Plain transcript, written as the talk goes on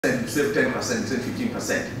you save 10%, you save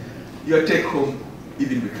 15%, your take home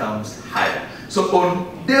even becomes higher. So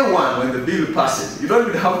on day one, when the bill passes, you don't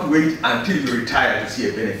even have to wait until you retire to see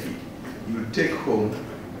a benefit. Your take home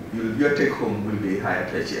will be higher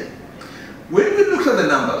per year. When we looked at the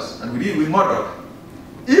numbers and we modeled,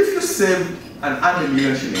 if you save and earn $1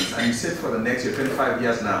 million shillings and you save for the next, you're 25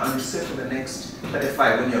 years now, and you save for the next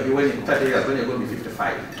 35 when you're 30 years, when you're going to be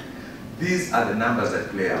 55, these are the numbers that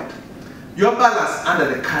play out. Your balance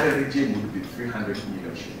under the current regime would be 300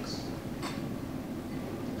 million shillings.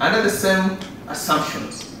 Under the same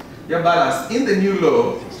assumptions, your balance in the new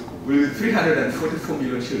law will be 344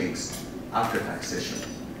 million shillings after taxation.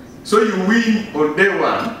 So you win on day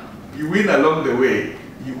one, you win along the way,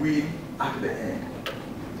 you win at the end.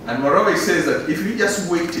 And moreover, it says that if you just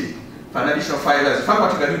waited for an additional 5 years, in fact,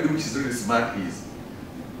 what you can do, which is really smart, is,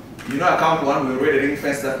 you know, account one will already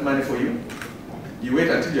ring-fence that money for you. You wait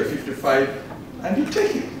until you're 55 and you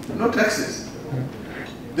take it, no taxes.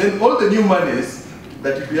 Then all the new monies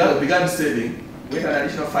that you began saving, wait an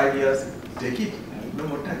additional 5 years, take it, no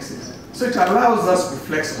more taxes. So it allows us to be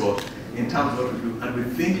flexible in terms of what we do, and we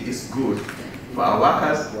think it's good for our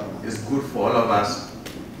workers, it's good for all of us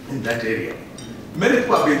in that area. Many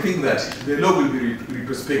people have been thinking that the law will be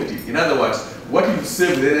retrospective. In other words, what you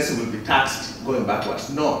save with the NSSF will be taxed going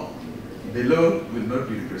backwards. No. The law will not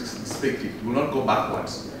be retrospective, it will not go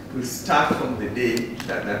backwards. It will start from the day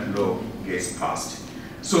that that law gets passed.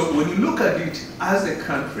 So when you look at it as a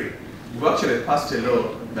country, we've actually passed a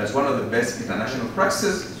law that's one of the best international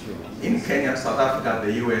practices in Kenya, South Africa,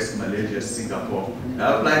 the US, Malaysia, Singapore. They're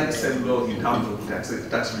applying the same law in terms of tax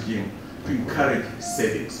regime to encourage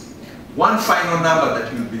savings. One final number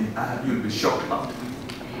that you'll be shocked about.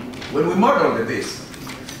 When we modeled this,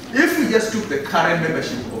 if we just took the current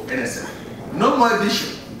membership of NSSF, no more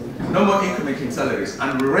addition, no more increment in salaries,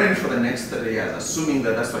 and we ran for the next 30 years, assuming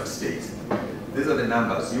that that's what stays. These are the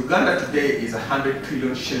numbers. Uganda today is a 100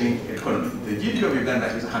 trillion shilling economy. The GDP of Uganda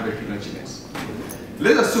is 100 trillion shillings.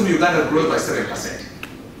 Let's assume Uganda grows by 7%.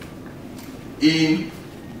 In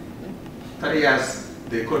 30 years,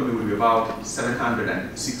 the economy will be about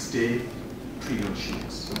 760 trillion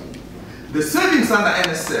shillings. The savings under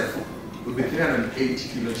NSSF will be 380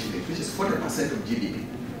 trillion shillings, which is 40% of GDP.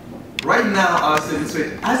 Right now, our savings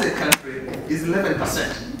rate as a country is 11%.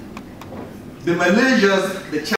 The Malaysians, the